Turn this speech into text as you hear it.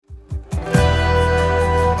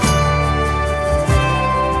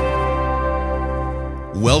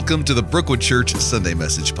Welcome to the Brookwood Church Sunday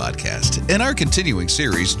Message Podcast. In our continuing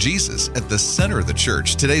series, Jesus at the Center of the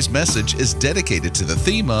Church, today's message is dedicated to the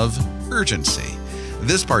theme of urgency.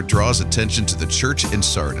 This part draws attention to the church in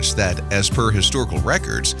Sardis that, as per historical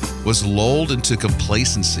records, was lulled into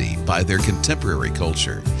complacency by their contemporary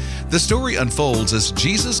culture. The story unfolds as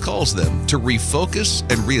Jesus calls them to refocus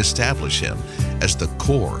and reestablish Him as the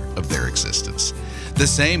core of their existence. The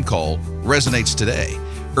same call resonates today,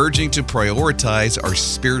 urging to prioritize our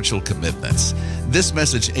spiritual commitments. This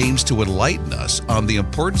message aims to enlighten us on the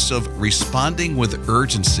importance of responding with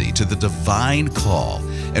urgency to the divine call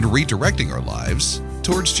and redirecting our lives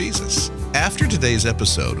towards Jesus. After today's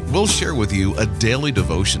episode, we'll share with you a daily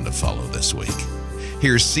devotion to follow this week.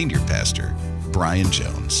 Here's Senior Pastor Bryan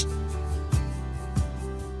Jones.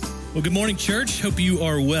 Well, good morning, church. Hope you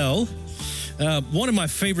are well. One of my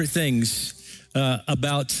favorite things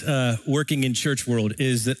about working in church world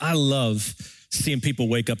is that I love seeing people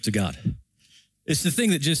wake up to God. It's the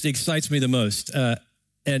thing that just excites me the most.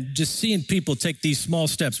 And just seeing people take these small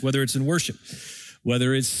steps, whether it's in worship,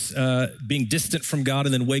 whether it's being distant from God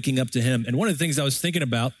and then waking up to Him. And one of the things I was thinking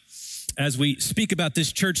about as we speak about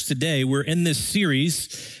this church today, we're in this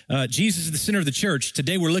series, Jesus is the center of the church.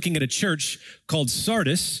 Today we're looking at a church called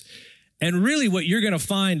Sardis. And really what you're going to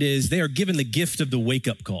find is they are given the gift of the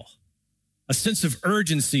wake-up call. A sense of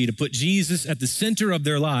urgency to put Jesus at the center of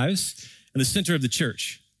their lives and the center of the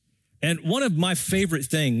church. And one of my favorite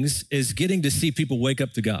things is getting to see people wake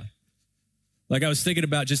up to God. Like I was thinking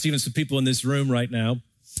about just even some people in this room right now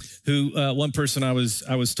who, one person I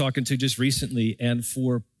was talking to just recently, and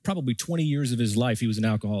for probably 20 years of his life, he was an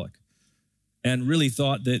alcoholic and really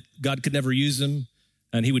thought that God could never use him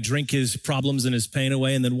and he would drink his problems and his pain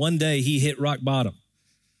away. And then one day he hit rock bottom.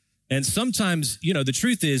 And sometimes, the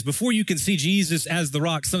truth is, before you can see Jesus as the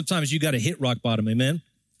rock, sometimes you got to hit rock bottom, amen?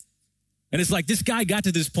 And it's like this guy got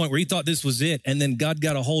to this point where he thought this was it, and then God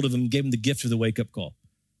got a hold of him, gave him the gift of the wake-up call.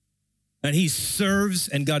 And he serves,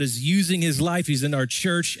 and God is using his life. He's in our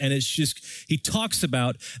church, and it's just, he talks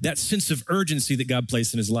about that sense of urgency that God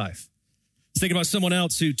placed in his life. I was thinking about someone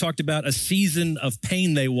else who talked about a season of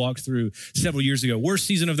pain they walked through several years ago, worst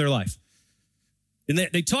season of their life. And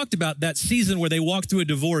they talked about that season where they walked through a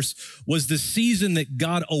divorce was the season that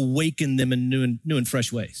God awakened them in new and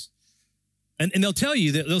fresh ways. And they'll tell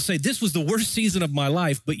you that they'll say, this was the worst season of my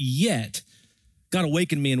life, but yet God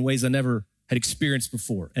awakened me in ways I never had experienced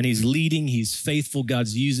before. And he's leading, he's faithful,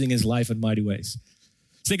 God's using his life in mighty ways.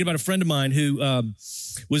 I was thinking about a friend of mine who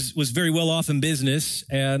was very well off in business.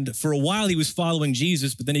 And for a while he was following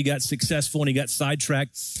Jesus, but then he got successful and he got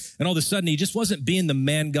sidetracked. And all of a sudden he just wasn't being the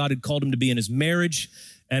man God had called him to be in his marriage.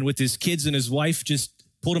 And with his kids, and his wife just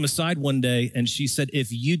pulled him aside one day. And she said,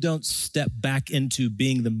 if you don't step back into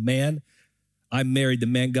being the man I married, the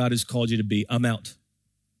man God has called you to be, I'm out.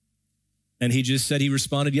 And he just said, he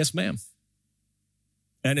responded, yes, ma'am.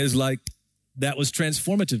 And it was like, that was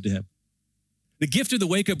transformative to him. The gift of the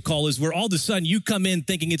wake-up call is where all of a sudden you come in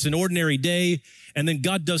thinking it's an ordinary day, and then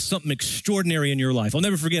God does something extraordinary in your life. I'll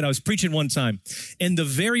never forget, I was preaching one time. In the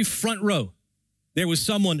very front row, there was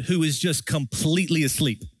someone who was just completely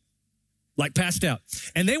asleep, like passed out.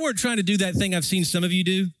 And they weren't trying to do that thing I've seen some of you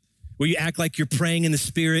do, where you act like you're praying in the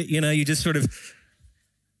spirit, you just sort of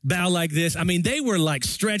bow like this. I mean, they were like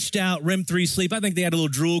stretched out, REM 3 sleep. I think they had a little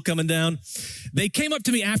drool coming down. They came up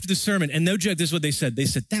to me after the sermon, and no joke, this is what they said. They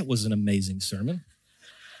said, that was an amazing sermon.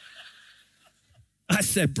 I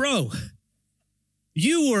said, bro,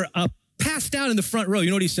 you were passed out in the front row. You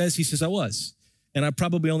know what he says? He says, I was. And I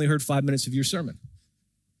probably only heard 5 minutes of your sermon.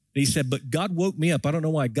 And he said, but God woke me up. I don't know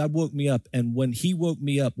why. God woke me up. And when he woke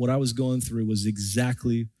me up, what I was going through was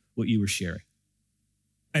exactly what you were sharing.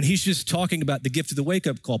 And he's just talking about the gift of the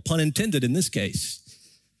wake-up call, pun intended in this case.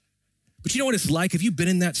 But you know what it's like? Have you been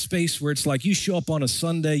in that space where it's like you show up on a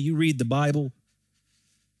Sunday, you read the Bible,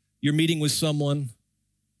 you're meeting with someone,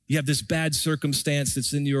 you have this bad circumstance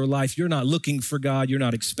that's in your life, you're not looking for God, you're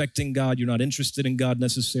not expecting God, you're not interested in God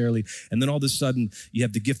necessarily, and then all of a sudden you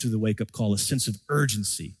have the gift of the wake-up call, a sense of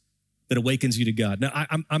urgency that awakens you to God. Now,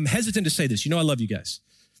 I'm hesitant to say this. I love you guys.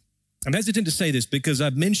 I'm hesitant to say this because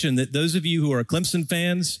I've mentioned that those of you who are Clemson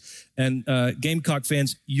fans and Gamecock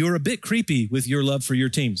fans, you're a bit creepy with your love for your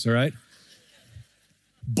teams, all right?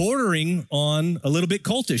 Bordering on a little bit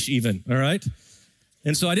cultish even, all right?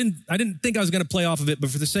 And so I didn't think I was going to play off of it, but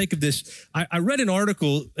for the sake of this, I read an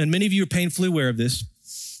article, and many of you are painfully aware of this,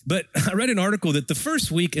 but I read an article that the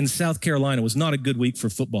first week in South Carolina was not a good week for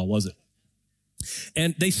football, was it?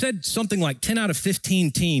 And they said something like 10 out of 15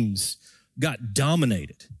 teams got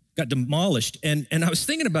dominated. Got demolished. And I was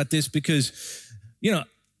thinking about this because,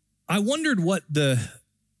 I wondered what the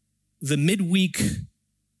midweek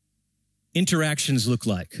interactions look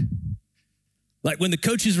like. Like when the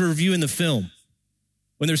coaches were reviewing the film,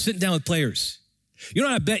 when they're sitting down with players. You know,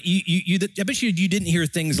 I bet you didn't hear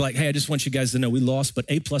things like, hey, I just want you guys to know we lost, but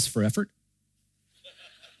A+ for effort.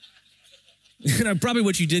 And probably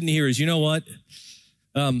what you didn't hear is, you know what?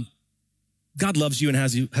 God loves you and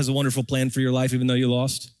has a wonderful plan for your life, even though you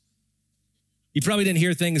lost. You probably didn't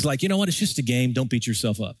hear things like, you know what? It's just a game. Don't beat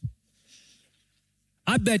yourself up.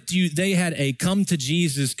 I bet you they had a come to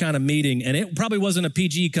Jesus kind of meeting, and it probably wasn't a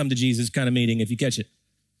PG come to Jesus kind of meeting, if you catch it.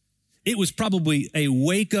 It was probably a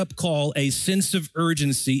wake-up call, a sense of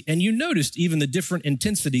urgency, and you noticed even the different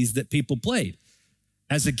intensities that people played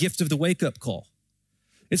as a gift of the wake-up call.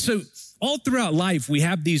 And so all throughout life, we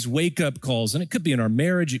have these wake-up calls, and it could be in our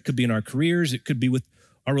marriage, it could be in our careers, it could be with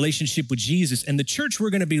our relationship with Jesus. And the church we're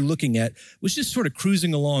going to be looking at was just sort of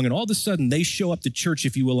cruising along, and all of a sudden, they show up to church,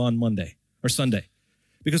 if you will, on Monday or Sunday.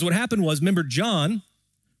 Because what happened was, remember, John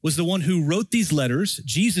was the one who wrote these letters.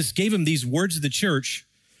 Jesus gave him these words to the church.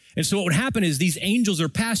 And so what would happen is these angels or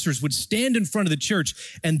pastors would stand in front of the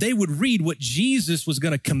church and they would read what Jesus was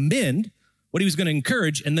going to commend, what he was going to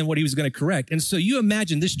encourage, and then what he was going to correct. And so you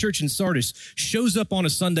imagine this church in Sardis shows up on a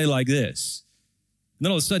Sunday like this. And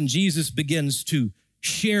then all of a sudden, Jesus begins to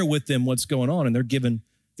share with them what's going on, and they're given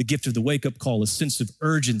the gift of the wake-up call, a sense of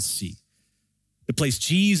urgency to place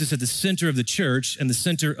Jesus at the center of the church and the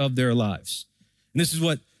center of their lives. And this is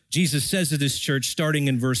what Jesus says to this church starting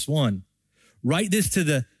in verse 1. Write this to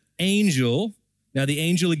the angel. Now, the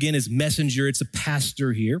angel, again, is messenger. It's a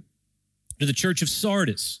pastor here. To the church of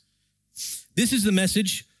Sardis. This is the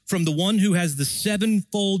message from the one who has the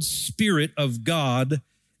sevenfold Spirit of God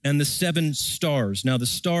and the 7 stars. Now, the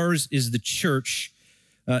stars is the church.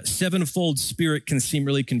 Sevenfold Spirit can seem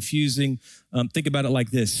really confusing. Think about it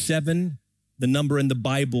like this. 7, the number in the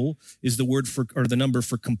Bible, is the word for, or the number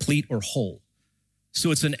for complete or whole.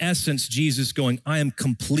 So it's in essence, Jesus going, I am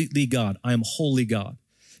completely God. I am wholly God.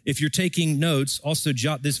 If you're taking notes, also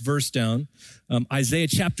jot this verse down. Isaiah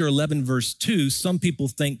chapter 11, verse 2, some people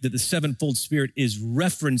think that the sevenfold Spirit is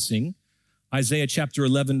referencing Isaiah chapter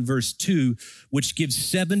 11, verse 2, which gives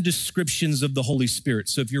 7 descriptions of the Holy Spirit.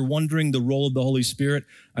 So if you're wondering the role of the Holy Spirit,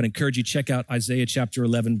 I'd encourage you to check out Isaiah chapter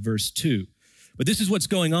 11, verse 2. But this is what's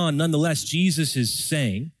going on. Nonetheless, Jesus is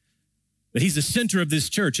saying that he's the center of this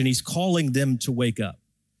church and he's calling them to wake up.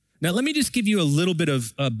 Now, let me just give you a little bit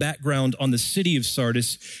of background on the city of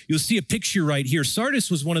Sardis. You'll see a picture right here.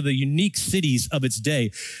 Sardis was one of the unique cities of its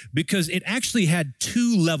day because it actually had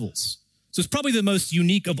 2 levels. So it's probably the most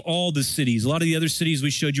unique of all the cities. A lot of the other cities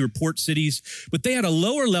we showed you were port cities, but they had a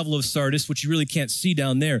lower level of Sardis, which you really can't see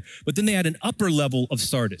down there. But then they had an upper level of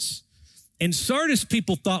Sardis. And Sardis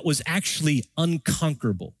people thought was actually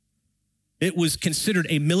unconquerable. It was considered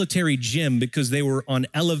a military gym because they were on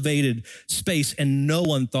elevated space and no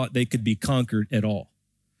one thought they could be conquered at all.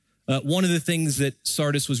 One of the things that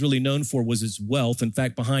Sardis was really known for was its wealth. In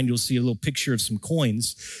fact, behind you'll see a little picture of some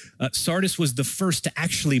coins. Sardis was the first to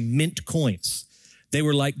actually mint coins. They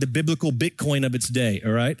were like the biblical Bitcoin of its day,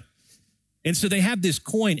 all right? And so they have this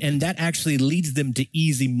coin and that actually leads them to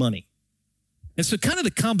easy money. And so kind of the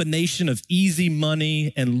combination of easy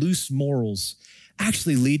money and loose morals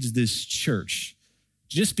actually leads this church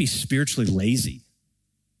to just be spiritually lazy,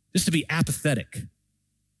 just to be apathetic,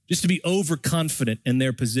 just to be overconfident in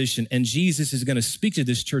their position. And Jesus is going to speak to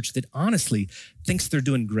this church that honestly thinks they're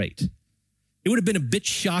doing great. It would have been a bit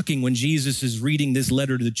shocking when Jesus is reading this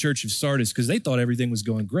letter to the church of Sardis because they thought everything was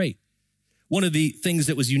going great. One of the things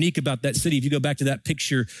that was unique about that city, if you go back to that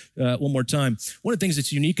picture one more time, one of the things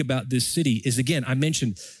that's unique about this city is, again, I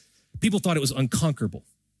mentioned people thought it was unconquerable.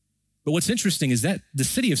 But what's interesting is that the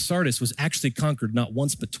city of Sardis was actually conquered not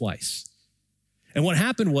once, but twice. And what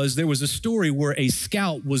happened was there was a story where a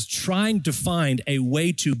scout was trying to find a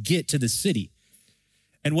way to get to the city.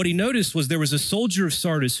 And what he noticed was there was a soldier of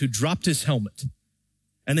Sardis who dropped his helmet.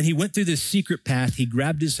 And then he went through this secret path. He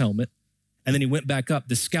grabbed his helmet and then he went back up.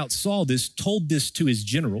 The scout saw this, told this to his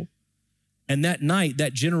general. And that night,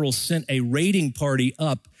 that general sent a raiding party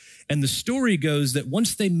up. And the story goes that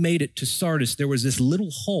once they made it to Sardis, there was this little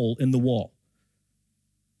hole in the wall.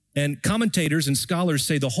 And commentators and scholars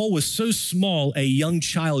say the hole was so small, a young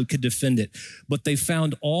child could defend it. But they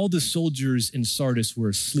found all the soldiers in Sardis were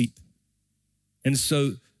asleep. And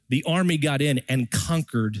so the army got in and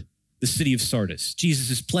conquered the city of Sardis. Jesus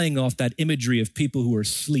is playing off that imagery of people who are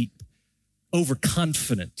asleep,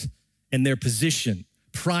 overconfident in their position,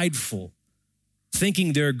 prideful,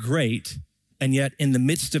 thinking they're great. And yet in the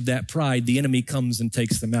midst of that pride, the enemy comes and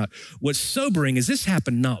takes them out. What's sobering is this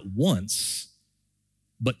happened not once,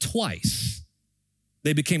 but twice.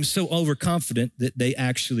 They became so overconfident that they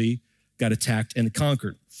actually got attacked and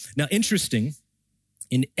conquered. Now, interesting,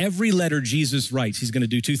 in every letter Jesus writes, he's going to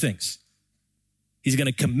do two things. He's going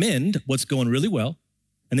to commend what's going really well,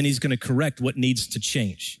 and then he's going to correct what needs to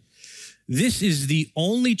change. This is the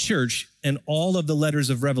only church in all of the letters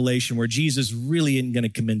of Revelation where Jesus really isn't going to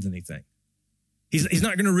commend anything. He's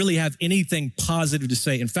not going to really have anything positive to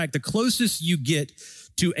say. In fact, the closest you get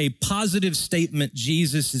to a positive statement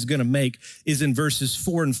Jesus is going to make is in verses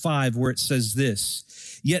 4 and 5, where it says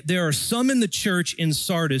this: "Yet there are some in the church in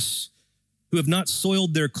Sardis who have not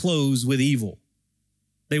soiled their clothes with evil.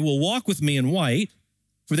 They will walk with me in white,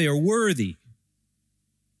 for they are worthy.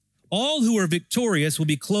 All who are victorious will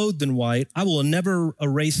be clothed in white. I will never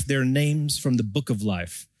erase their names from the book of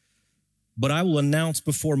life, but I will announce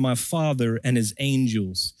before my Father and his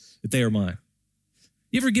angels that they are mine."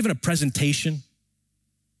 You ever given a presentation?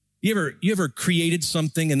 You ever created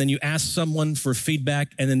something and then you ask someone for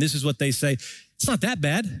feedback and then this is what they say? "It's not that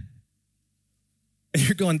bad." And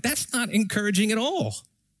you're going, that's not encouraging at all.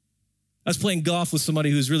 I was playing golf with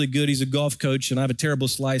somebody who's really good. He's a golf coach, and I have a terrible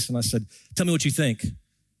slice. And I said, "Tell me what you think."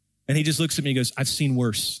 And he just looks at me and goes, "I've seen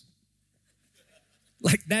worse."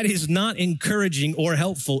 Like, that is not encouraging or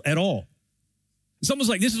helpful at all. It's almost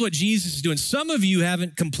like this is what Jesus is doing. Some of you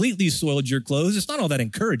haven't completely soiled your clothes. It's not all that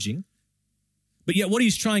encouraging. But yet what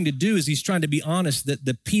he's trying to do is he's trying to be honest that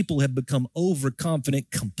the people have become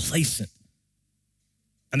overconfident, complacent.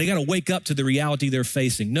 And they got to wake up to the reality they're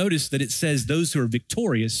facing. Notice that it says those who are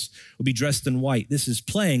victorious will be dressed in white. This is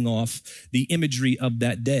playing off the imagery of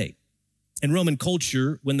that day. In Roman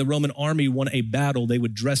culture, when the Roman army won a battle, they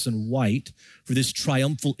would dress in white for this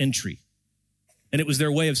triumphal entry. And it was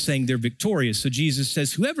their way of saying they're victorious. So Jesus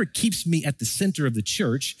says, whoever keeps me at the center of the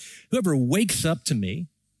church, whoever wakes up to me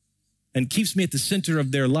and keeps me at the center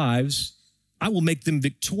of their lives, I will make them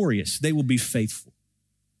victorious. They will be faithful.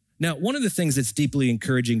 Now, one of the things that's deeply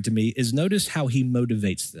encouraging to me is notice how he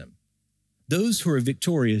motivates them. Those who are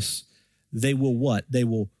victorious, they will what? They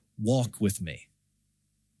will walk with me.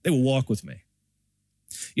 They will walk with me.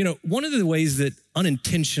 You know, one of the ways that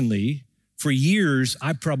unintentionally, for years,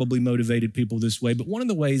 I probably motivated people this way, but one of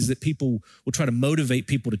the ways that people will try to motivate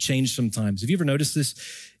people to change sometimes, have you ever noticed this,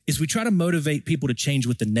 is we try to motivate people to change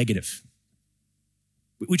with the negative.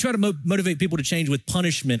 We try to motivate people to change with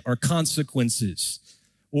punishment or consequences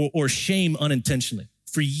or shame unintentionally.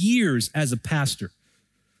 For years as a pastor,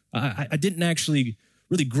 I didn't actually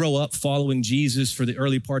really grow up following Jesus for the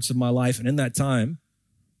early parts of my life, and in that time,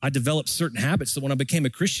 I developed certain habits that when I became a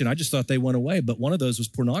Christian, I just thought they went away, but one of those was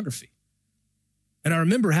pornography. And I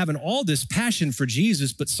remember having all this passion for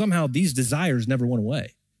Jesus, but somehow these desires never went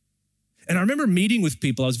away. And I remember meeting with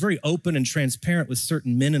people. I was very open and transparent with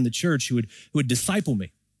certain men in the church who would disciple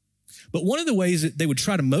me. But one of the ways that they would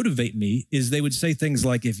try to motivate me is they would say things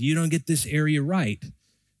like, if you don't get this area right,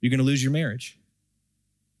 you're going to lose your marriage.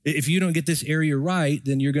 If you don't get this area right,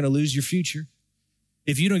 then you're going to lose your future.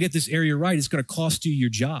 If you don't get this area right, it's going to cost you your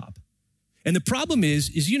job. And the problem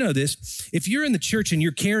is you know this, if you're in the church and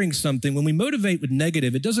you're carrying something, when we motivate with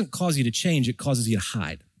negative, it doesn't cause you to change, it causes you to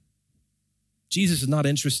hide. Jesus is not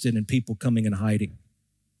interested in people coming and hiding.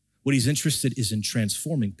 What he's interested is in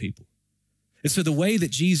transforming people. And so the way that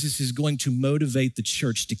Jesus is going to motivate the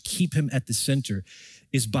church to keep him at the center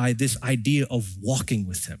is by this idea of walking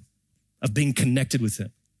with him, of being connected with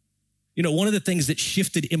him. You know, one of the things that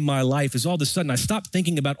shifted in my life is all of a sudden I stopped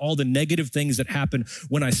thinking about all the negative things that happen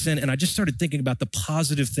when I sin, and I just started thinking about the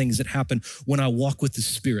positive things that happen when I walk with the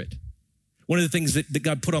Spirit. One of the things that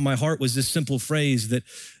God put on my heart was this simple phrase that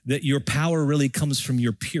your power really comes from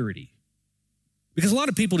your purity. Because a lot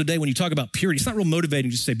of people today, when you talk about purity, it's not real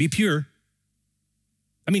motivating to just say, be pure.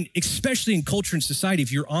 I mean, especially in culture and society,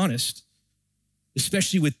 if you're honest,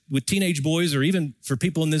 especially with teenage boys or even for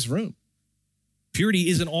people in this room, purity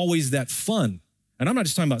isn't always that fun. And I'm not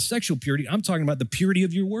just talking about sexual purity. I'm talking about the purity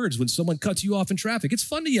of your words. When someone cuts you off in traffic, it's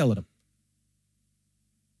fun to yell at them.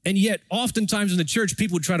 And yet, oftentimes in the church,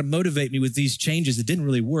 people would try to motivate me with these changes that didn't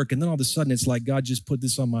really work. And then all of a sudden, it's like, God just put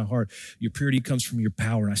this on my heart. Your purity comes from your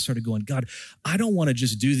power. And I started going, God, I don't want to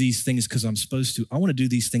just do these things because I'm supposed to. I want to do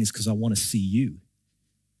these things because I want to see you.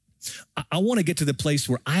 I want to get to the place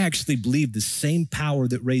where I actually believe the same power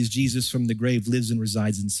that raised Jesus from the grave lives and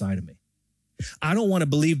resides inside of me. I don't want to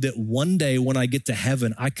believe that one day when I get to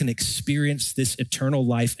heaven, I can experience this eternal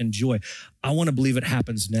life and joy. I want to believe it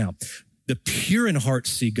happens now. The pure in heart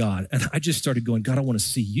see God. And I just started going, God, I want to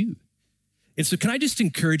see you. And so can I just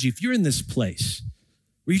encourage you, if you're in this place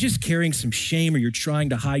where you're just carrying some shame or you're trying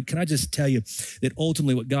to hide, can I just tell you that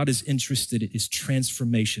ultimately what God is interested in is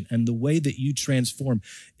transformation. And the way that you transform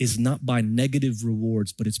is not by negative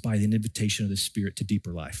rewards, but it's by the invitation of the Spirit to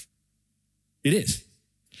deeper life. It is.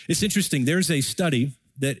 It's interesting. There's a study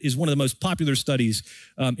that is one of the most popular studies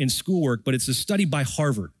in schoolwork, but it's a study by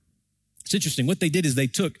Harvard. It's interesting. What they did is they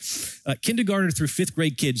took kindergarten through fifth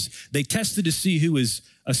grade kids. They tested to see who was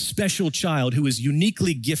a special child, who was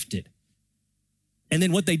uniquely gifted. And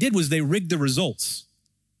then what they did was they rigged the results.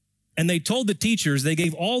 And they told the teachers, they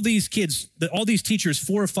gave all these teachers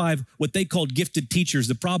 4 or 5 what they called gifted teachers.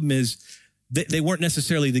 The problem is they weren't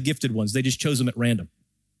necessarily the gifted ones. They just chose them at random.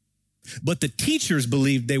 But the teachers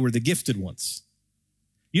believed they were the gifted ones.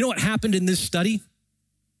 You know what happened in this study?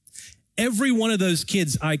 Every one of those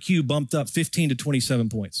kids' IQ bumped up 15 to 27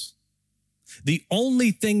 points. The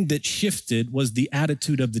only thing that shifted was the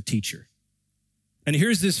attitude of the teacher. And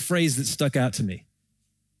here's this phrase that stuck out to me.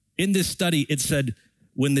 In this study, it said,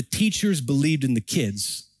 when the teachers believed in the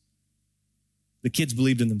kids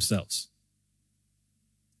believed in themselves.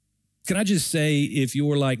 Can I just say, if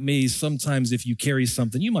you're like me, sometimes if you carry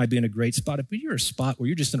something, you might be in a great spot, but you're a spot where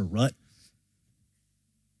you're just in a rut.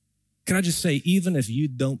 Can I just say, even if you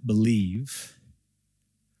don't believe,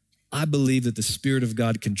 I believe that the Spirit of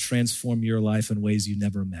God can transform your life in ways you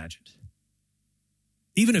never imagined.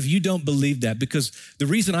 Even if you don't believe that, because the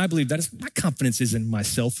reason I believe that is my confidence isn't in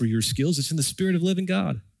myself or your skills, it's in the Spirit of living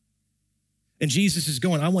God. And Jesus is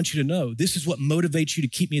going, I want you to know, this is what motivates you to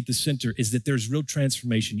keep me at the center, is that there's real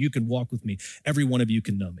transformation. You can walk with me. Every one of you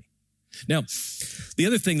can know me. Now, the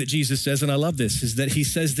other thing that Jesus says, and I love this, is that he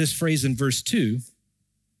says this phrase in verse 2.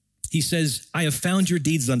 He says, I have found your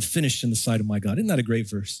deeds unfinished in the sight of my God. Isn't that a great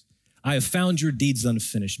verse? I have found your deeds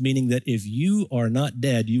unfinished, meaning that if you are not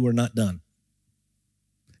dead, you are not done.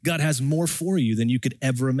 God has more for you than you could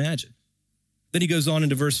ever imagine. Then he goes on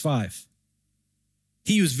into verse 5.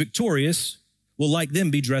 He who is victorious will like them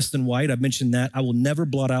be dressed in white. I've mentioned that. I will never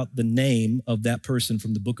blot out the name of that person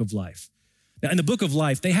from the book of life. Now, in the book of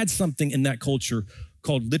life, they had something in that culture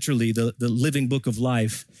called literally the living book of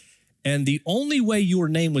life. And the only way your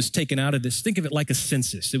name was taken out of this, think of it like a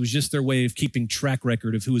census. It was just their way of keeping track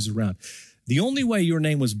record of who was around. The only way your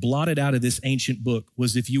name was blotted out of this ancient book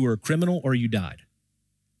was if you were a criminal or you died.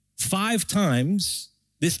 5 times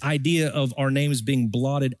this idea of our names being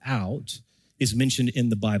blotted out is mentioned in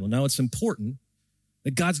the Bible. Now, it's important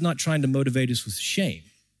that God's not trying to motivate us with shame.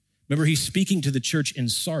 Remember, he's speaking to the church in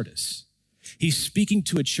Sardis. He's speaking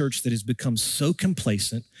to a church that has become so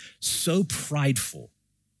complacent, so prideful,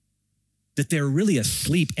 that they're really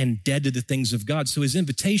asleep and dead to the things of God. So his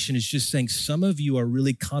invitation is just saying, some of you are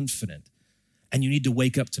really confident and you need to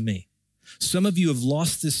wake up to me. Some of you have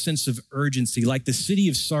lost this sense of urgency. Like the city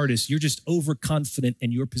of Sardis, you're just overconfident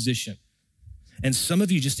in your position. And some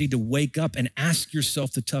of you just need to wake up and ask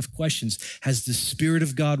yourself the tough questions. Has the Spirit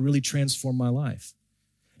of God really transformed my life?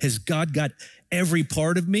 Has God got every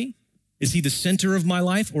part of me? Is he the center of my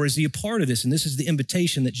life, or is he a part of this? And this is the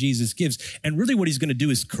invitation that Jesus gives. And really what he's going to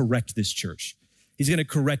do is correct this church. He's going to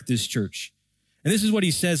correct this church. And this is what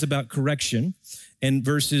he says about correction in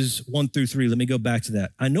verses 1 through 3. Let me go back to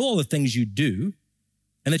that. I know all the things you do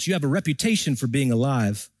and that you have a reputation for being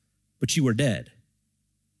alive, but you are dead.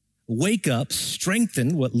 Wake up,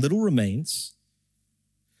 strengthen what little remains,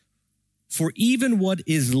 for even what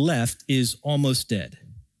is left is almost dead.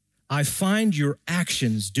 I find your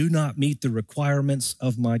actions do not meet the requirements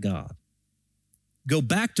of my God. Go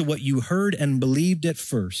back to what you heard and believed at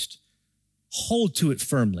first. Hold to it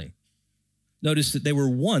firmly. Notice that they were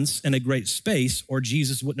once in a great space, or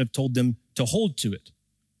Jesus wouldn't have told them to hold to it.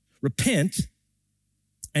 Repent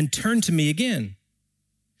and turn to me again.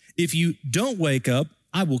 If you don't wake up,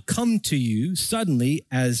 I will come to you suddenly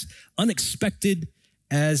as unexpected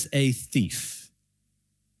as a thief.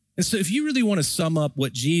 And so if you really want to sum up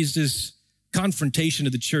what Jesus' confrontation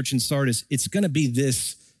to the church in Sardis, it's going to be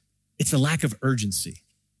this. It's a lack of urgency.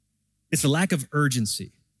 It's a lack of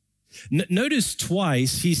urgency. Notice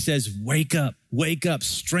twice he says, wake up,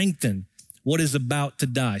 strengthen what is about to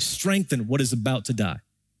die. Strengthen what is about to die.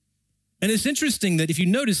 And it's interesting that if you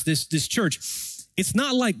notice this church, it's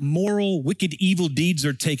not like moral, wicked, evil deeds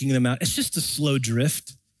are taking them out. It's just a slow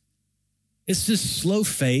drift. It's just slow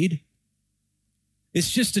fade. It's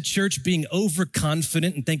just a church being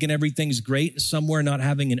overconfident and thinking everything's great, and somewhere not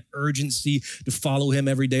having an urgency to follow him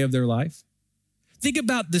every day of their life. Think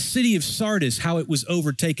about the city of Sardis, how it was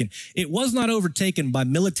overtaken. It was not overtaken by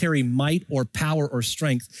military might or power or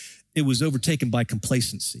strength. It was overtaken by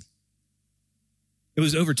complacency. It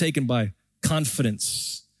was overtaken by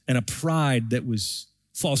confidence and a pride that was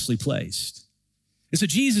falsely placed. And so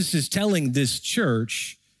Jesus is telling this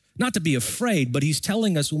church not to be afraid, but he's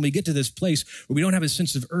telling us when we get to this place where we don't have a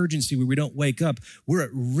sense of urgency, where we don't wake up, we're at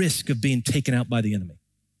risk of being taken out by the enemy.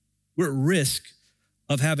 We're at risk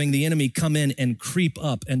of having the enemy come in and creep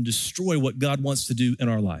up and destroy what God wants to do in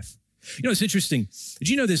our life. You know, it's interesting. Did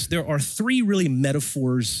you know this? There are three really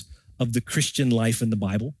metaphors of the Christian life in the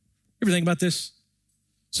Bible. Ever think about this?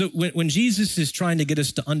 So when Jesus is trying to get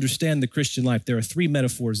us to understand the Christian life, there are three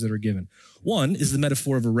metaphors that are given. One is the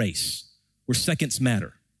metaphor of a race, where seconds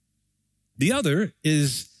matter. The other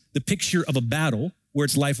is the picture of a battle, where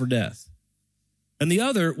it's life or death. And the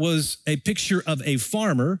other was a picture of a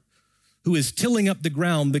farmer who is tilling up the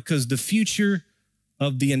ground because the future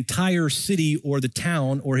of the entire city or the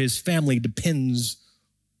town or his family depends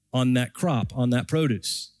on that crop, on that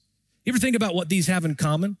produce. You ever think about what these have in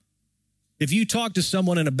common? If you talk to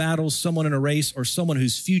someone in a battle, someone in a race, or someone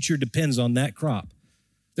whose future depends on that crop,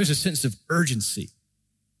 there's a sense of urgency.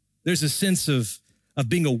 There's a sense of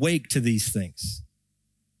being awake to these things.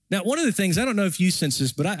 Now, one of the things, I don't know if you sense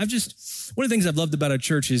this, but one of the things I've loved about our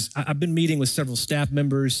church is I've been meeting with several staff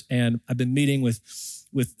members and I've been meeting with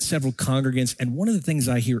several congregants. And one of the things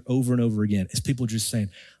I hear over and over again is people just saying,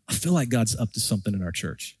 I feel like God's up to something in our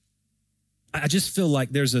church. I just feel like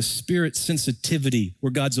there's a spirit sensitivity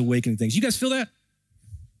where God's awakening things. You guys feel that?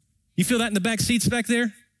 You feel that in the back seats back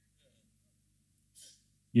there?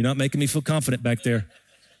 You're not making me feel confident back there.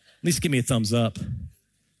 At least give me a thumbs up.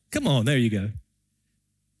 Come on, there you go.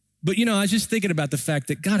 But you know, I was just thinking about the fact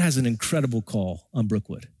that God has an incredible call on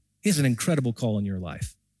Brookwood. He has an incredible call in your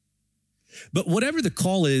life. But whatever the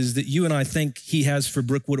call is that you and I think he has for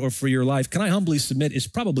Brookwood or for your life, can I humbly submit, it's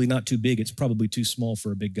probably not too big. It's probably too small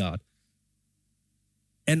for a big God.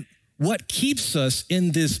 And what keeps us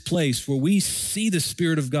in this place where we see the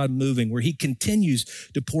Spirit of God moving, where he continues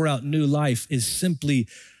to pour out new life, is simply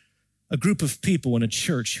a group of people in a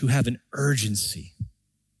church who have an urgency,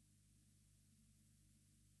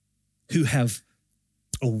 who have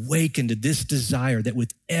awakened to this desire that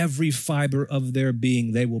with every fiber of their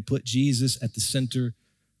being, they will put Jesus at the center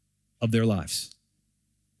of their lives.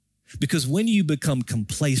 Because when you become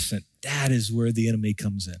complacent, that is where the enemy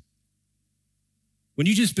comes in. When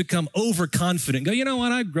you just become overconfident and go, you know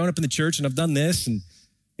what, I've grown up in the church and I've done this and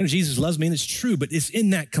you know, Jesus loves me and it's true, but it's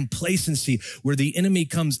in that complacency where the enemy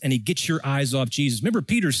comes and he gets your eyes off Jesus. Remember,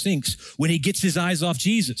 Peter sinks when he gets his eyes off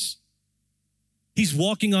Jesus. He's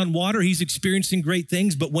walking on water, he's experiencing great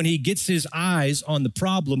things, but when he gets his eyes on the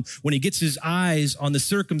problem, when he gets his eyes on the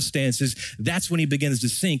circumstances, that's when he begins to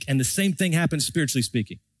sink. And the same thing happens spiritually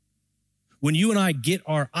speaking. When you and I get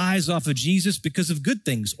our eyes off of Jesus because of good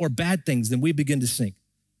things or bad things, then we begin to sink.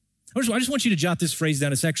 I just want you to jot this phrase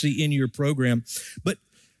down. It's actually in your program. But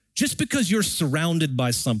just because you're surrounded by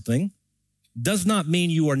something does not mean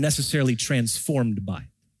you are necessarily transformed by it.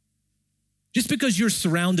 Just because you're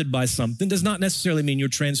surrounded by something does not necessarily mean you're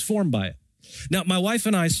transformed by it. Now, my wife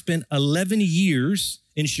and I spent 11 years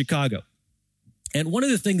in Chicago. And one of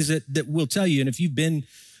the things that we'll tell you, and if you've been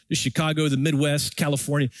to Chicago, the Midwest,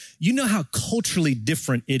 California, you know how culturally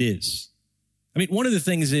different it is. I mean, one of the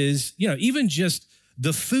things is, you know, even just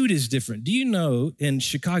the food is different. Do you know in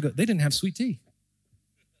Chicago, they didn't have sweet tea?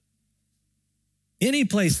 Any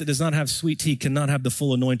place that does not have sweet tea cannot have the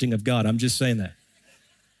full anointing of God. I'm just saying that.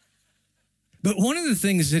 But one of the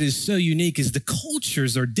things that is so unique is the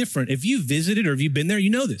cultures are different. If you visited or if you've been there, you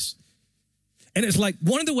know this. And it's like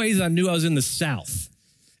one of the ways I knew I was in the South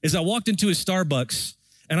is I walked into a Starbucks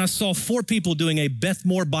and I saw 4 people doing a Beth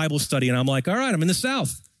Moore Bible study. And I'm like, all right, I'm in the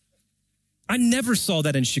South. I never saw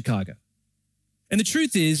that in Chicago. And the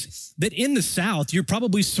truth is that in the South, you're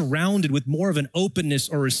probably surrounded with more of an openness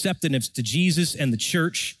or receptiveness to Jesus and the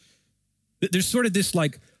church. There's sort of this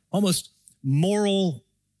like almost moral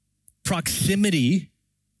proximity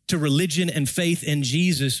to religion and faith in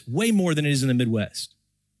Jesus way more than it is in the Midwest.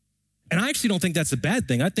 And I actually don't think that's a bad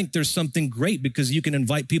thing. I think there's something great because you can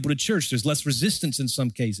invite people to church. There's less resistance in some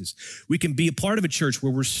cases. We can be a part of a church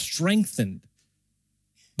where we're strengthened.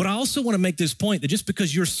 But I also want to make this point that just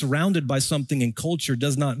because you're surrounded by something in culture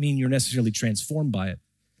does not mean you're necessarily transformed by it.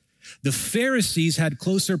 The Pharisees had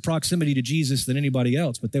closer proximity to Jesus than anybody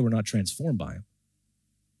else, but they were not transformed by him.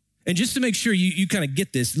 And just to make sure you kind of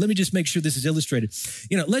get this, let me just make sure this is illustrated.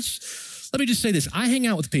 You know, let me just say this. I hang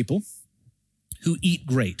out with people who eat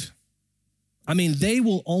great. I mean, they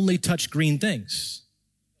will only touch green things.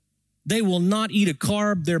 They will not eat a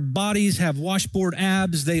carb. Their bodies have washboard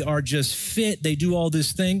abs. They are just fit. They do all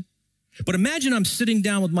this thing. But imagine I'm sitting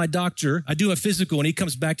down with my doctor. I do a physical and he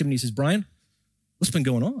comes back to me and he says, Bryan, what's been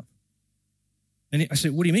going on? And I say,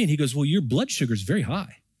 what do you mean? He goes, well, your blood sugar is very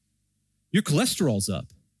high. Your cholesterol's up.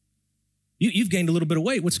 You've gained a little bit of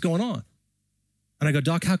weight. What's going on? And I go,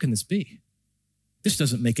 Doc, how can this be? This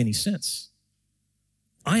doesn't make any sense.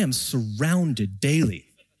 I am surrounded daily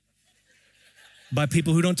by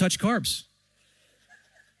people who don't touch carbs.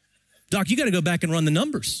 Doc, you got to go back and run the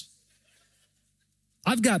numbers.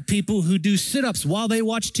 I've got people who do sit-ups while they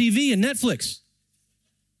watch TV and Netflix.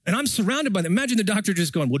 And I'm surrounded by them. Imagine the doctor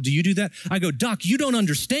just going, well, do you do that? I go, Doc, you don't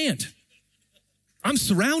understand. I'm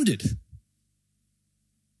surrounded.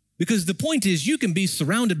 Because the point is, you can be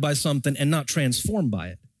surrounded by something and not transformed by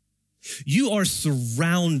it. You are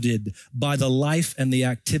surrounded by the life and the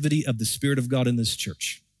activity of the Spirit of God in this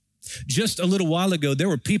church. Just a little while ago, there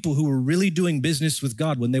were people who were really doing business with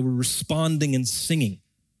God when they were responding and singing.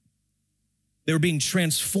 They were being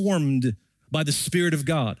transformed by the Spirit of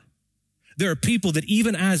God. There are people that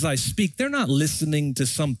even as I speak, they're not listening to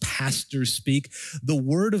some pastor speak. The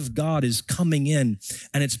Word of God is coming in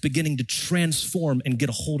and it's beginning to transform and get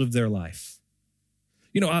a hold of their life.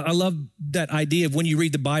 You know, I love that idea of when you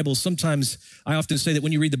read the Bible. Sometimes I often say that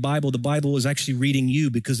when you read the Bible is actually reading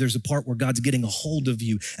you because there's a part where God's getting a hold of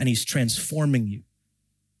you and he's transforming you.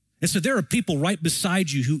 And so there are people right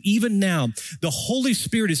beside you who even now, the Holy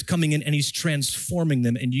Spirit is coming in and he's transforming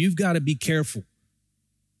them. And you've got to be careful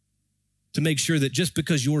to make sure that just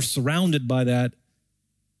because you're surrounded by that,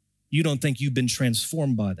 you don't think you've been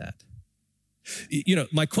transformed by that. You know,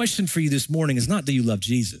 my question for you this morning is not, do you love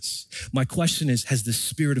Jesus? My question is, has the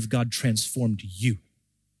Spirit of God transformed you?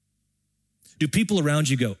 Do people around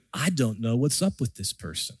you go, I don't know what's up with this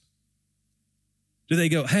person? Do they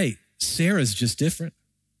go, hey, Sarah's just different?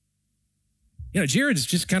 You know, Jared's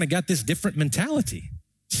just kind of got this different mentality.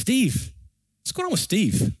 Steve, what's going on with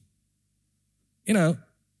Steve? You know,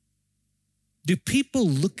 do people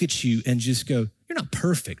look at you and just go, you're not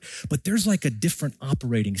perfect, but there's like a different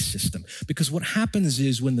operating system? Because what happens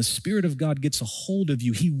is when the Spirit of God gets a hold of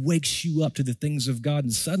you, he wakes you up to the things of God,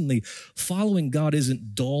 and suddenly following God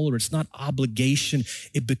isn't dull or it's not obligation.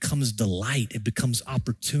 It becomes delight. It becomes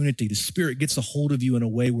opportunity. The Spirit gets a hold of you in a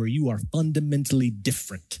way where you are fundamentally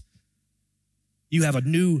different. You have a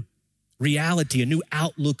new reality, a new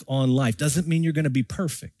outlook on life. Doesn't mean you're going to be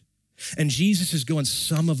perfect. And Jesus is going,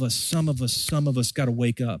 some of us got to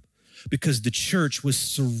wake up, because the church was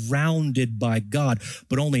surrounded by God,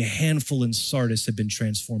 but only a handful in Sardis had been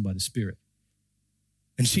transformed by the Spirit.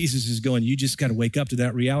 And Jesus is going, you just got to wake up to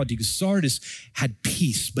that reality, because Sardis had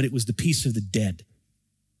peace, but it was the peace of the dead.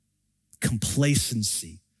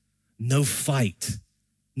 Complacency, no fight,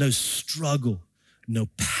 no struggle, no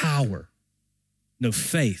power, no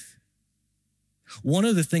faith. One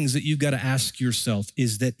of the things that you've got to ask yourself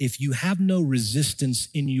is that if you have no resistance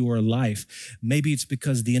in your life, maybe it's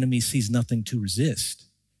because the enemy sees nothing to resist.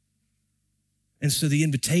 And so the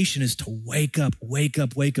invitation is to wake up, wake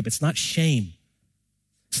up, wake up. It's not shame.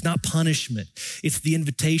 It's not punishment. It's the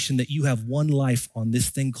invitation that you have one life on this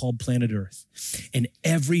thing called planet Earth. And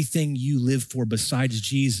everything you live for besides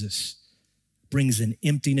Jesus brings an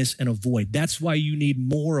emptiness and a void. That's why you need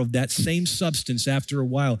more of that same substance after a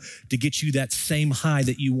while to get you that same high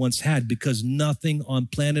that you once had, because nothing on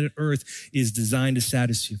planet Earth is designed to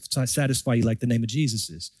satisfy you like the name of Jesus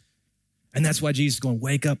is. And that's why Jesus is going,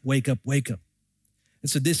 wake up, wake up, wake up. And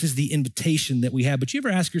so this is the invitation that we have. But you ever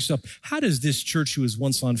ask yourself, how does this church who was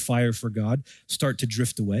once on fire for God start to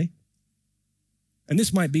drift away? And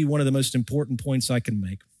this might be one of the most important points I can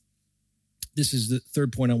make. This is the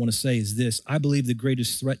third point I want to say is this. I believe the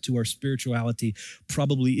greatest threat to our spirituality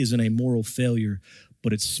probably isn't a moral failure,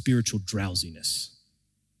 but it's spiritual drowsiness.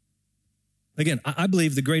 Again, I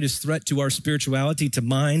believe the greatest threat to our spirituality, to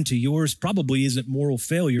mine, to yours, probably isn't moral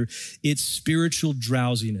failure. It's spiritual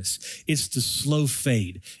drowsiness. It's the slow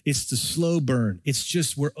fade. It's the slow burn. It's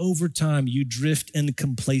just where over time you drift in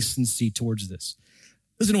complacency towards this.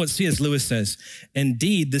 Listen to what C.S. Lewis says.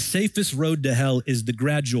 Indeed, the safest road to hell is the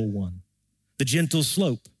gradual one, the gentle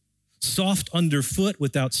slope, soft underfoot,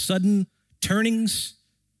 without sudden turnings,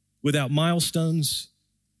 without milestones,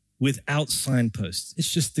 without signposts.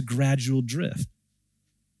 It's just the gradual drift.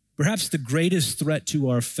 Perhaps the greatest threat to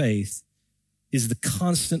our faith is the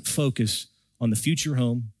constant focus on the future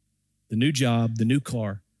home, the new job, the new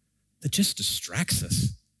car, that just distracts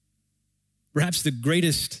us. Perhaps the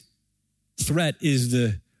greatest threat is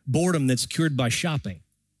the boredom that's cured by shopping.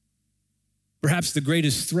 Perhaps the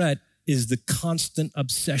greatest threat is the constant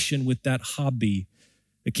obsession with that hobby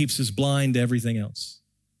that keeps us blind to everything else.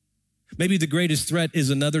 Maybe the greatest threat is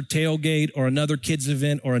another tailgate or another kids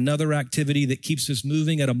event or another activity that keeps us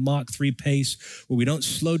moving at a Mach 3 pace, where we don't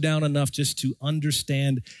slow down enough just to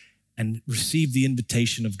understand and receive the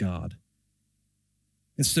invitation of God.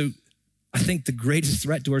 And so I think the greatest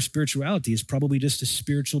threat to our spirituality is probably just a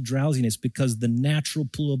spiritual drowsiness, because the natural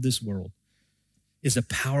pull of this world is a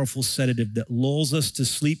powerful sedative that lulls us to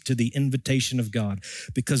sleep to the invitation of God,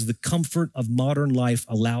 because the comfort of modern life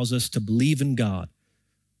allows us to believe in God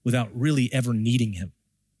without really ever needing him.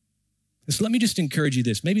 So let me just encourage you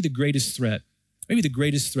this. Maybe the greatest threat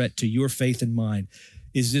to your faith and mine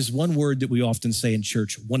is this one word that we often say in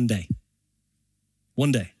church, one day.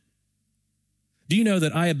 One day. Do you know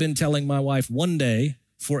that I have been telling my wife one day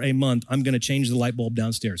for a month, I'm going to change the light bulb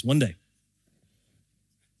downstairs, one day.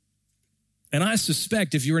 And I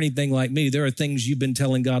suspect if you're anything like me, there are things you've been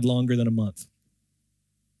telling God longer than a month.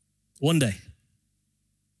 One day.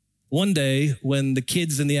 One day when the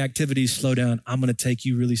kids and the activities slow down, I'm going to take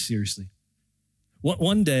you really seriously.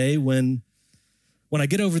 One day when I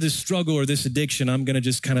get over this struggle or this addiction, I'm going to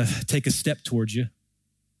just kind of take a step towards you.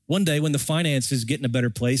 One day when the finances get in a better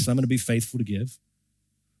place, I'm going to be faithful to give.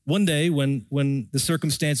 One day when the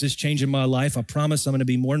circumstances change in my life, I promise I'm going to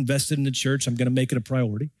be more invested in the church. I'm going to make it a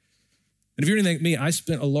priority. And if you're anything like me, I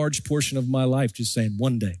spent a large portion of my life just saying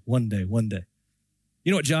one day, one day, one day.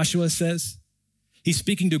 You know what Joshua says? He's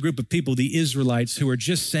speaking to a group of people, the Israelites, who are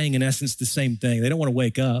just saying in essence the same thing. They don't want to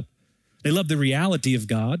wake up. They love the reality of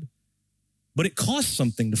God, but it costs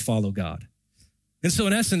something to follow God. And so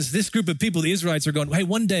in essence, this group of people, the Israelites, are going, hey,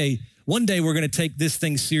 one day we're going to take this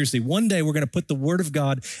thing seriously. One day we're going to put the word of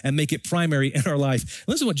God and make it primary in our life.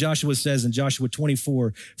 Listen to what Joshua says in Joshua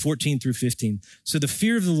 24, 14 through 15. So the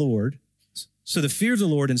fear of the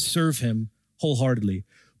Lord and serve him wholeheartedly.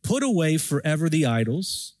 Put away forever the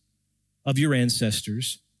idols of your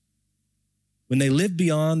ancestors. When they lived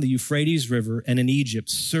beyond the Euphrates River and in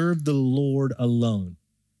Egypt, serve the Lord alone.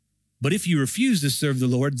 But if you refuse to serve the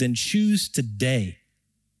Lord, then choose today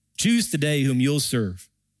whom you'll serve.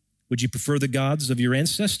 Would you prefer the gods of your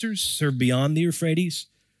ancestors, serve beyond the Euphrates,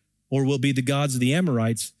 or will be the gods of the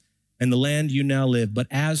Amorites and the land you now live? But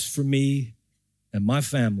as for me and my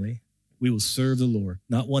family, we will serve the Lord,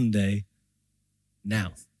 not one day,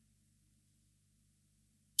 now.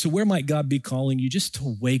 So where might God be calling you? Just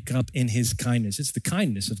to wake up in his kindness. It's the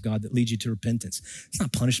kindness of God that leads you to repentance. It's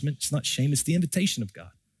not punishment. It's not shame. It's the invitation of God.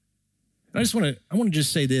 I want to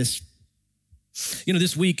just say this. You know,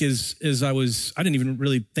 this week I didn't even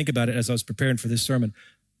really think about it as I was preparing for this sermon.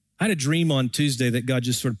 I had a dream on Tuesday that God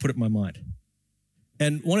just sort of put it in my mind.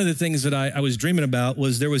 And one of the things that I was dreaming about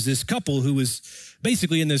was there was this couple who was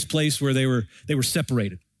basically in this place where they were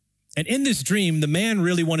separated. And in this dream, the man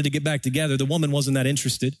really wanted to get back together. The woman wasn't that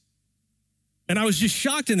interested. And I was just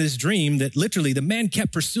shocked in this dream that literally the man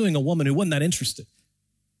kept pursuing a woman who wasn't that interested.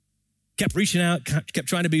 Kept reaching out, kept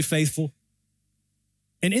trying to be faithful.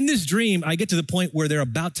 And in this dream, I get to the point where they're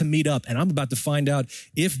about to meet up and I'm about to find out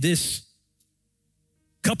if this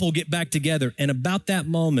couple get back together. And about that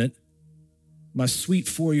moment, my sweet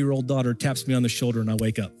 4-year-old daughter taps me on the shoulder and I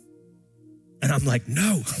wake up. And I'm like,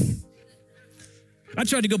 no. I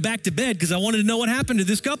tried to go back to bed because I wanted to know what happened to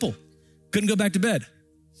this couple. Couldn't go back to bed.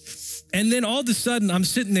 And then all of a sudden I'm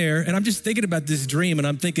sitting there and I'm just thinking about this dream and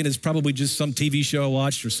I'm thinking it's probably just some TV show I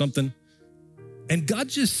watched or something. And God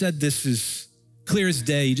just said this is clear as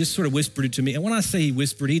day. He just sort of whispered it to me. And when I say he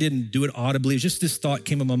whispered, he didn't do it audibly. It was just this thought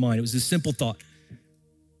came in my mind. It was this simple thought.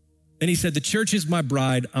 And he said, the church is my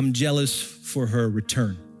bride. I'm jealous for her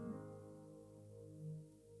return.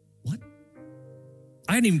 What?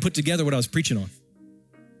 I hadn't even put together what I was preaching on.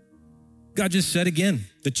 God just said again,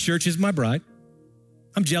 the church is my bride.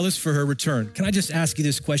 I'm jealous for her return. Can I just ask you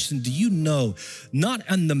this question? Do you know, not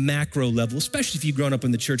on the macro level, especially if you've grown up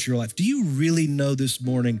in the church your life, do you really know this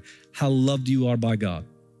morning how loved you are by God?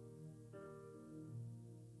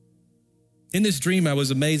 In this dream, I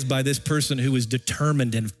was amazed by this person who was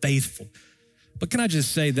determined and faithful. But can I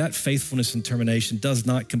just say that faithfulness and determination does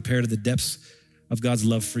not compare to the depths of God's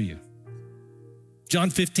love for you. John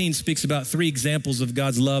 15 speaks about 3 examples of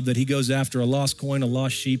God's love that he goes after: a lost coin, a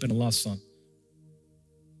lost sheep, and a lost son.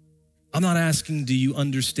 I'm not asking, do you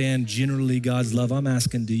understand generally God's love? I'm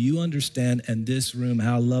asking, do you understand in this room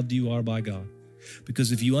how loved you are by God?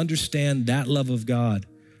 Because if you understand that love of God,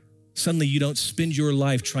 suddenly you don't spend your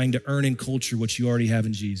life trying to earn in culture what you already have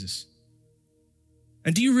in Jesus.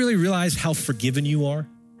 And do you really realize how forgiven you are?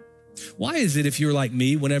 Why is it if you're like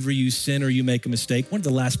me, whenever you sin or you make a mistake, one of the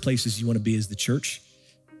last places you want to be is the church?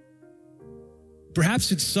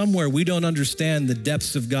 Perhaps it's somewhere we don't understand the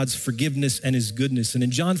depths of God's forgiveness and his goodness. And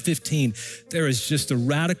in John 15, there is just a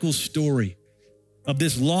radical story of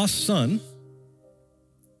this lost son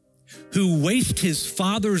who wastes his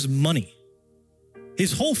father's money,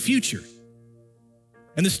 his whole future.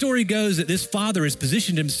 And the story goes that this father has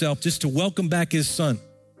positioned himself just to welcome back his son.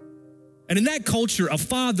 And in that culture, a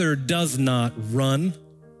father does not run.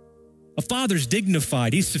 A father's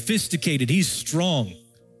dignified, he's sophisticated, he's strong.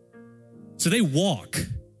 So they walk.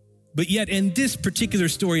 But yet in this particular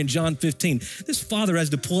story in John 15, this father has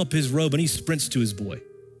to pull up his robe and he sprints to his boy.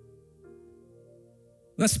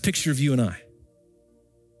 That's a picture of you and I.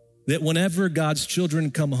 that whenever God's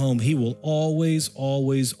children come home, he will always,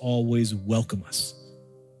 always, always welcome us.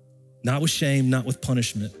 Not with shame, not with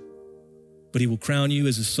punishment, but he will crown you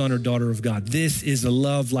as a son or daughter of God. This is a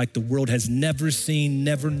love like the world has never seen,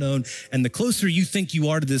 never known. And the closer you think you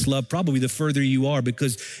are to this love, probably the further you are,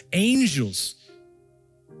 because angels,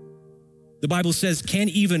 the Bible says,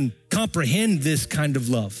 can't even comprehend this kind of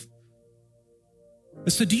love.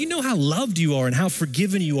 So do you know how loved you are and how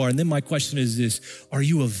forgiven you are? And then my question is this: are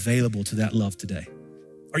you available to that love today?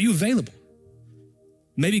 Are you available?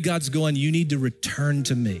 Maybe God's going, you need to return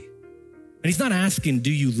to me. And he's not asking,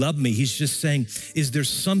 do you love me? He's just saying, is there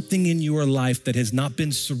something in your life that has not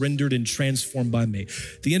been surrendered and transformed by me?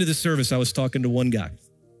 At the end of the service, I was talking to one guy.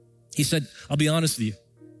 He said, I'll be honest with you,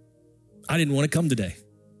 I didn't want to come today.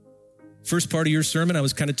 First part of your sermon, I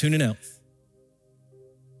was kind of tuning out.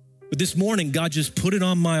 But this morning, God just put it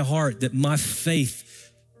on my heart that my faith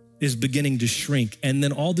is beginning to shrink. And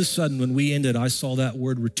then all of a sudden, when we ended, I saw that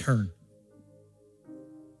word return.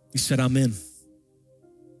 He said, I'm in.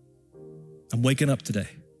 I'm waking up today.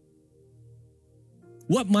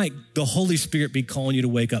 What might the Holy Spirit be calling you to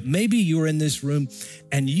wake up? Maybe you're in this room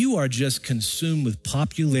and you are just consumed with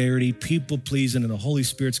popularity, people pleasing, and the Holy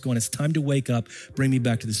Spirit's going, it's time to wake up, bring me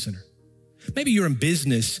back to the center. Maybe you're in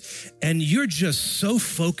business and you're just so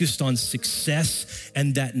focused on success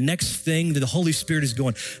and that next thing that the Holy Spirit is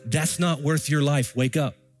going, that's not worth your life. Wake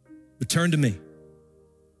up, return to me.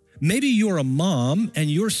 Maybe you're a mom and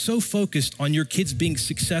you're so focused on your kids being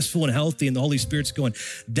successful and healthy and the Holy Spirit's going,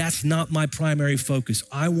 that's not my primary focus.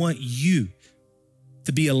 I want you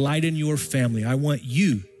to be a light in your family. I want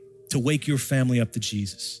you to wake your family up to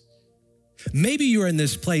Jesus. Maybe you're in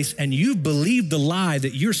this place and you believe the lie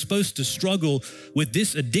that you're supposed to struggle with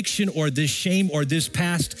this addiction or this shame or this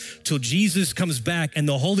past till Jesus comes back and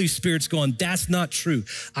the Holy Spirit's going, that's not true.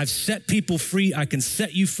 I've set people free. I can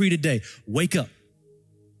set you free today. Wake up.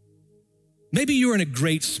 Maybe you're in a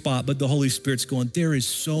great spot, but the Holy Spirit's going, there is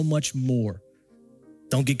so much more.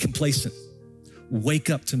 Don't get complacent. Wake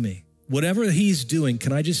up to me. Whatever he's doing,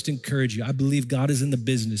 can I just encourage you? I believe God is in the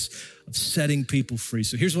business of setting people free.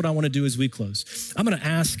 So here's what I want to do as we close. I'm going to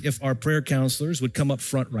ask if our prayer counselors would come up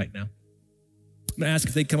front right now. I'm going to ask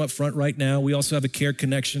if they come up front right now. We also have a Care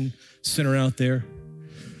Connection Center out there.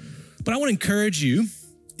 But I want to encourage you,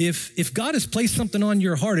 if God has placed something on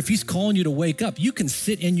your heart, if he's calling you to wake up, you can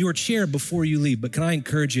sit in your chair before you leave. But can I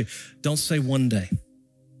encourage you, don't say one day.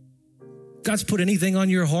 God's put anything on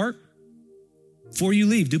your heart, before you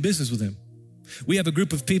leave, do business with him. We have a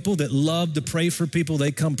group of people that love to pray for people.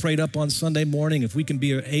 They come prayed up on Sunday morning. If we can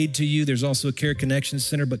be an aid to you, there's also a Care Connection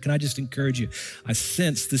Center. But can I just encourage you? I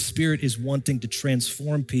sense the Spirit is wanting to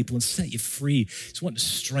transform people and set you free. He's wanting to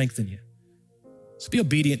strengthen you. So be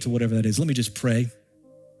obedient to whatever that is. Let me just pray.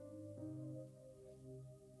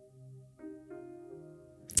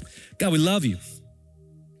 God, we love you.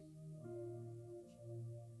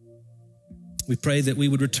 We pray that we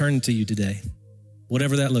would return to you today,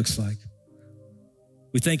 whatever that looks like.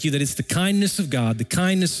 We thank you that it's the kindness of God, the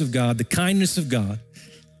kindness of God, the kindness of God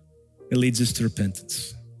that leads us to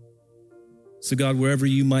repentance. So God, wherever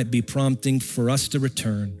you might be prompting for us to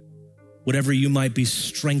return, whatever you might be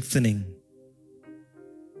strengthening,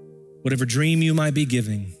 whatever dream you might be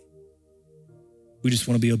giving, we just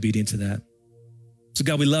want to be obedient to that. So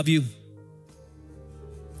God, we love you.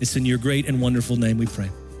 It's in your great and wonderful name we pray.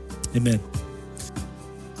 Amen.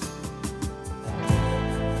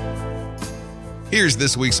 Here's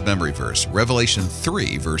this week's memory verse, Revelation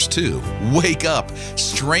 3, verse 2. Wake up,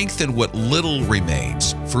 strengthen what little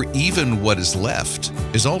remains, for even what is left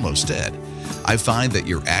is almost dead. I find that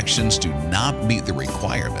your actions do not meet the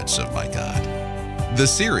requirements of my God. The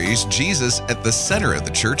series, Jesus at the Center of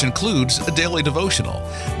the Church, includes a daily devotional.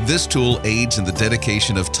 This tool aids in the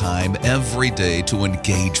dedication of time every day to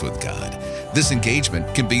engage with God. This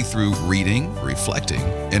engagement can be through reading, reflecting,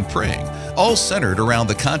 and praying, all centered around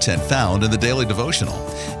the content found in the daily devotional.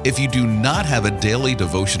 If you do not have a daily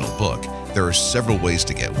devotional book, there are several ways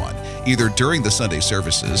to get one, either during the Sunday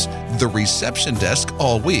services, the reception desk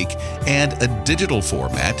all week, and a digital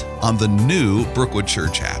format on the new Brookwood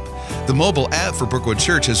Church app. The mobile app for Brookwood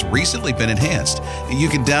Church has recently been enhanced. You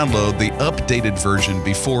can download the updated version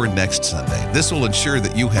before next Sunday. This will ensure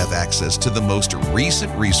that you have access to the most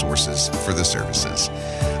recent resources for the services.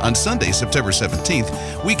 On Sunday, September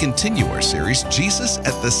 17th, we continue our series, Jesus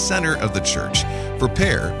at the Center of the Church.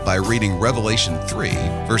 Prepare by reading Revelation 3,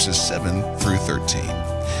 verses 7 through 13.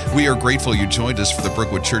 We are grateful you joined us for the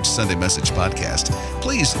Brookwood Church Sunday Message podcast.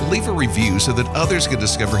 Please leave a review so that others can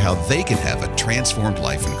discover how they can have a transformed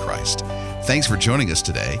life in Christ. Thanks for joining us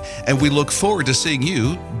today, and we look forward to seeing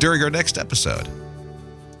you during our next episode.